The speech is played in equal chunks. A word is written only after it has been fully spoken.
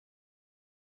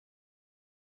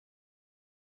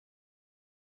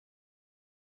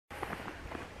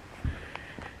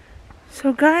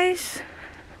So guys,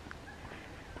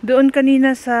 doon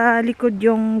kanina sa likod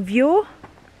yung view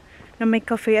na may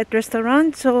cafe at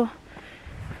restaurant. So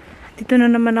dito na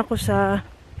naman ako sa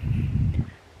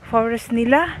forest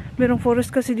nila. Merong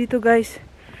forest kasi dito guys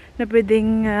na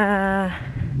pwedeng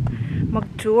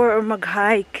mag-tour or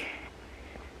mag-hike.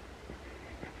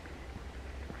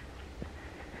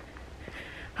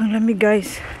 Ang lamig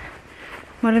guys.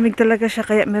 Malamig talaga siya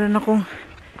kaya meron akong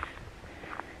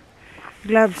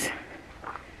gloves.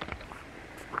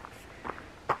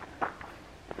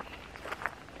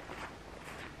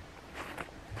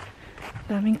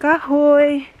 Daming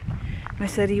kahoy.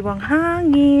 May sariwang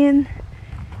hangin.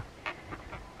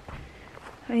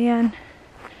 Ayan.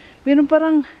 Meron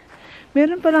parang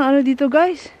ano dito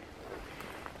guys.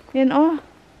 Yan oh.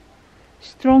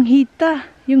 Strong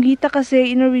hita. Yung hita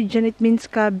kasi in Norwegian it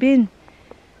means cabin.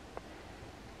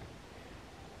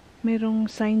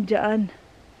 Merong sign dyan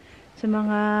sa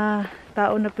mga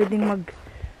tao na pwedeng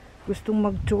gustong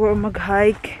mag-tour o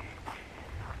mag-hike.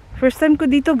 First time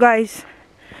ko dito guys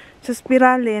sa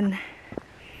Spiralen.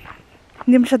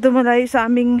 Hindi masyado malayo sa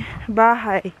aming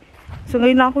bahay. So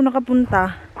ngayon lang ako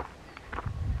nakapunta.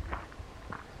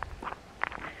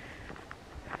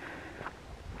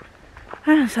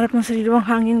 Sarap ng sariwang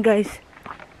hangin guys.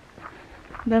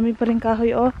 Dami pa rin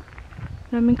kahoy oh.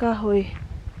 Daming kahoy.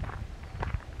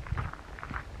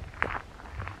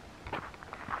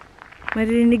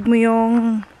 Maririnig mo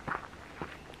yung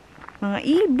mga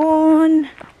ibon.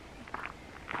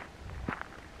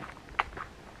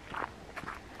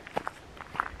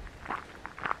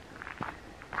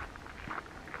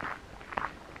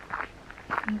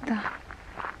 Ganda.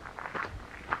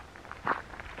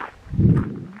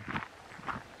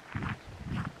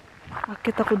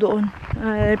 Akit ako doon.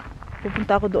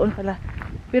 Pupunta ako doon pala.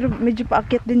 Pero medyo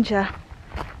paakit din siya.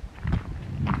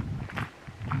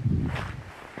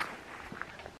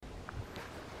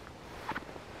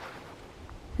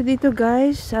 Dito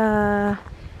guys,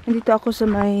 nandito ako sa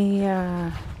may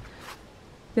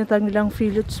tinatawag nilang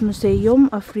Frilufts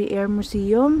Museum, a free air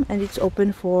museum, and it's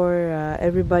open for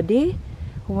everybody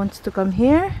who wants to come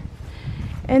here.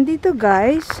 And dito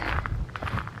guys,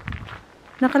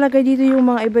 nakalagay dito yung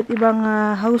mga iba't ibang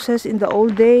houses in the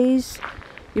old days,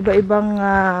 iba-ibang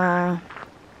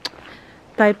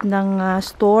type ng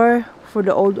store for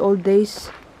the old days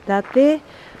dati.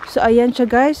 So ayan siya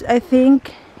guys, I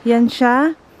think yan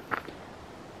siya.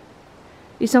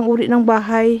 Isang uri ng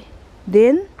bahay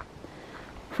din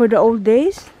for the old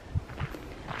days.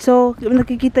 So,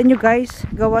 nakikita nyo guys,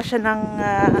 gawa siya ng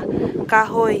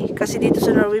kahoy. Kasi dito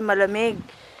sa Norway malamig.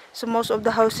 So, most of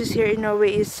the houses here in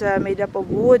Norway is made up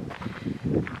of wood.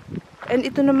 And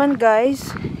ito naman guys,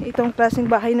 itong klaseng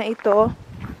bahay na ito,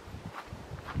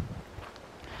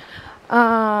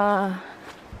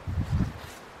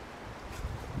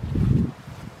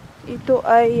 ito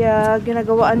ay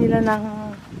ginagawaan nila ng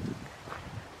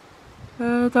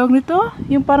tawag nito,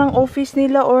 yung parang office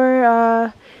nila or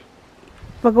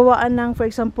pagawaan ng, for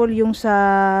example, yung sa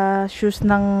shoes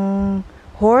ng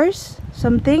horse,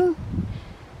 something.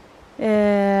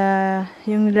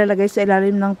 Yung nilalagay sa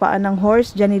ilalim ng paa ng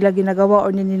horse, dyan nila ginagawa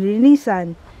or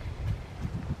nililinisan.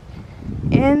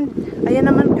 And, ayan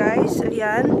naman guys,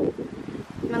 ayan,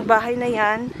 ng bahay na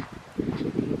yan.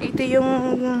 Ito yung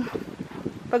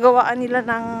pagawaan nila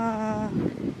ng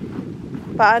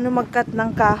paano mag-cut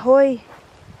ng kahoy.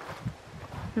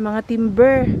 Ng mga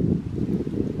timber.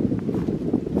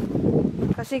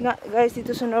 Kasi nga guys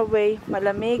dito sa Norway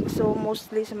malamig, so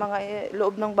mostly sa mga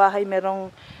loob ng bahay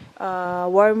merong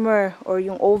warmer or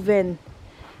yung oven.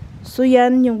 So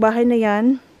yan, yung bahay na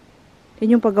yan,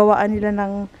 yun yung paggawaan nila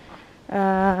ng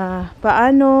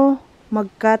paano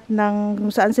mag-cut ng,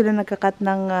 kung saan sila nagka-cut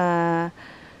ng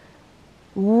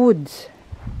woods.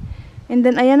 And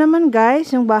then ayan naman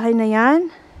guys, yung bahay na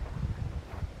yan,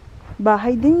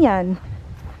 bahay din yan.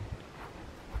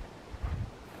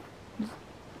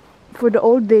 For the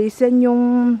old days, yan yung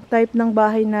type ng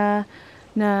bahay na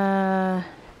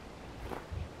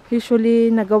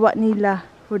usually nagawa nila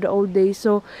for the old days.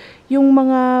 So, yung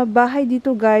mga bahay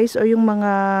dito guys, or yung mga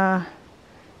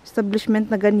establishment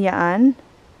na ganyan,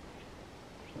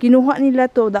 kinuha nila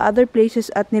to the other places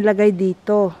at nilagay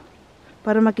dito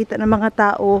para makita ng mga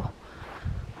tao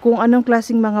kung anong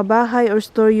klaseng mga bahay or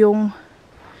store yung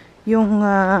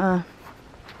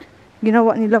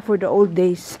ginawa nila for the old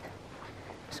days.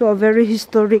 So, a very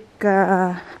historic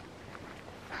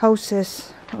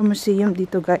houses or museum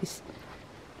dito guys.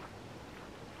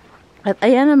 At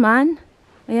ayan naman,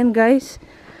 ayan guys,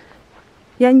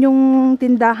 yan yung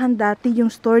tindahan dati,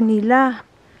 yung store nila.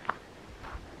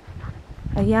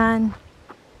 Ayan,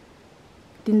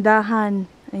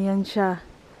 tindahan. Ayan siya.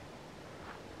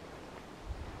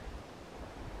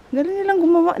 Galing nilang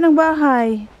gumawa ng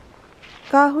bahay.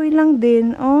 Kahoy lang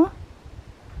din, oh.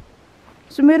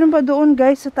 So, meron pa doon,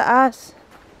 guys, sa taas.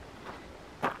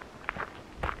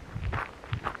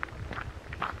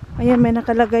 Ayan, may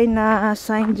nakalagay na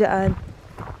sign dyan.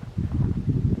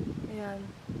 Ayan.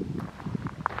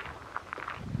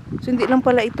 So, hindi lang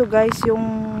pala ito, guys, yung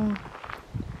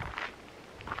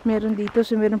meron dito.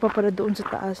 So, meron pa pala doon sa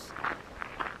taas.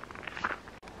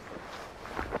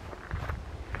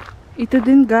 Ito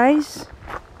din, guys.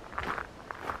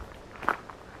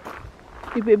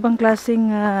 Iba-ibang klaseng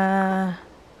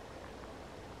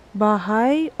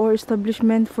bahay or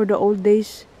establishment for the old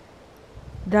days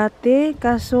dati.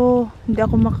 Kaso, hindi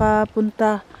ako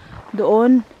makapunta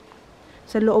doon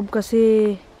sa loob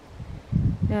kasi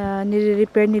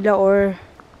nire-repair nila or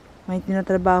may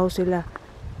tinatrabaho sila.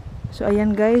 So,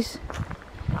 ayan guys.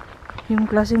 Yung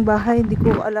klaseng bahay, hindi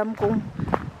ko alam kung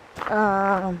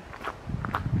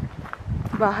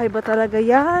bahay ba talaga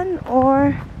yan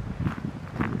or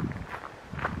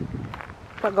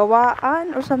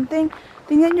pagawaan or something.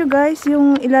 Tingnan nyo guys,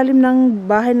 yung ilalim ng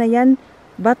bahay na yan,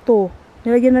 bato.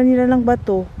 Nilagyan na nila ng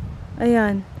bato.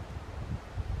 Ayan.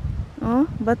 Oh,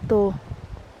 bato.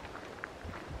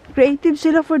 Creative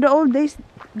sila for the old days,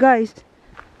 guys.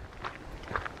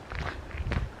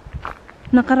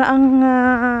 Nakaraang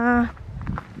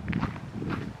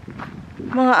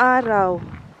mga araw.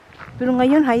 Pero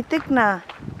ngayon, high-tech na.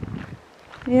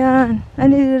 Ayan.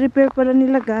 Nire-repair pala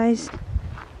nila, guys.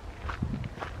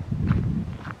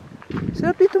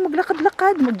 Sarap dito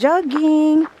maglakad-lakad,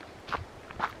 mag-jogging.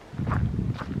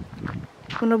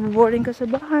 Kung naboboring ka sa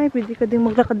bahay, pwede ka din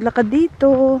maglakad-lakad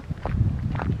dito.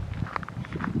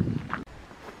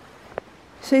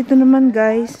 So, ito naman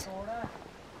guys.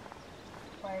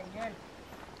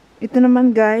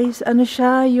 Ano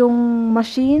siya, yung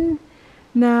machine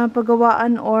na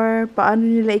pagawaan or paano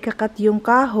nila ikakat yung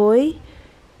kahoy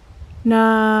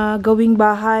na gawing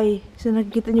bahay. So,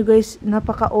 nakikita nyo guys,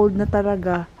 napaka-old na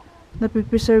talaga.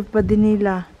 Napipreserve pa din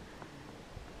nila.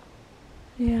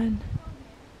 Ayan.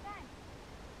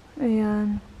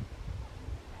 Ayan.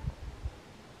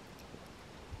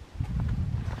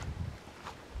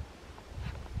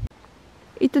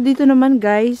 Ito dito naman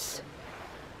guys.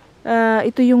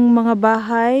 Ito yung mga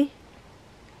bahay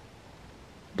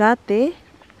dati.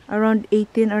 Around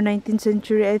 18th or 19th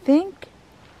century I think.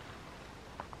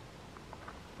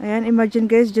 Ayan,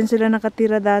 imagine guys, dyan sila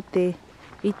nakatira dati.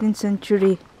 18th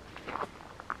century.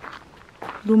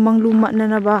 Lumang-luma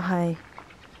na bahay.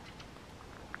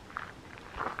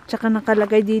 Tsaka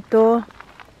nakalagay dito,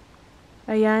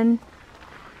 ayan,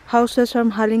 houses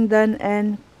from Hallingdal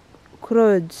and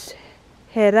Krods,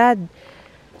 Herad.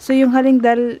 So, yung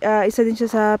Hallingdal, isa din siya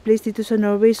sa place dito sa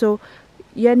Norway. So,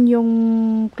 yan yung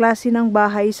klase ng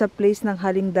bahay sa place ng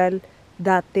Hallingdal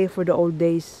dati for the old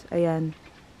days. Ayan.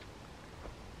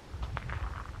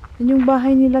 Yan yung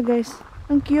bahay nila guys.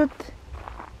 Ang cute.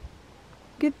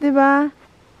 Cute, diba?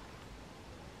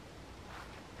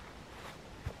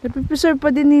 Napipreserve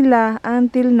pa din nila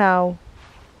until now.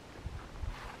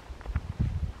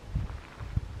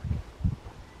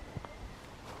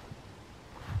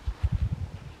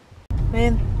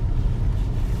 Ayan.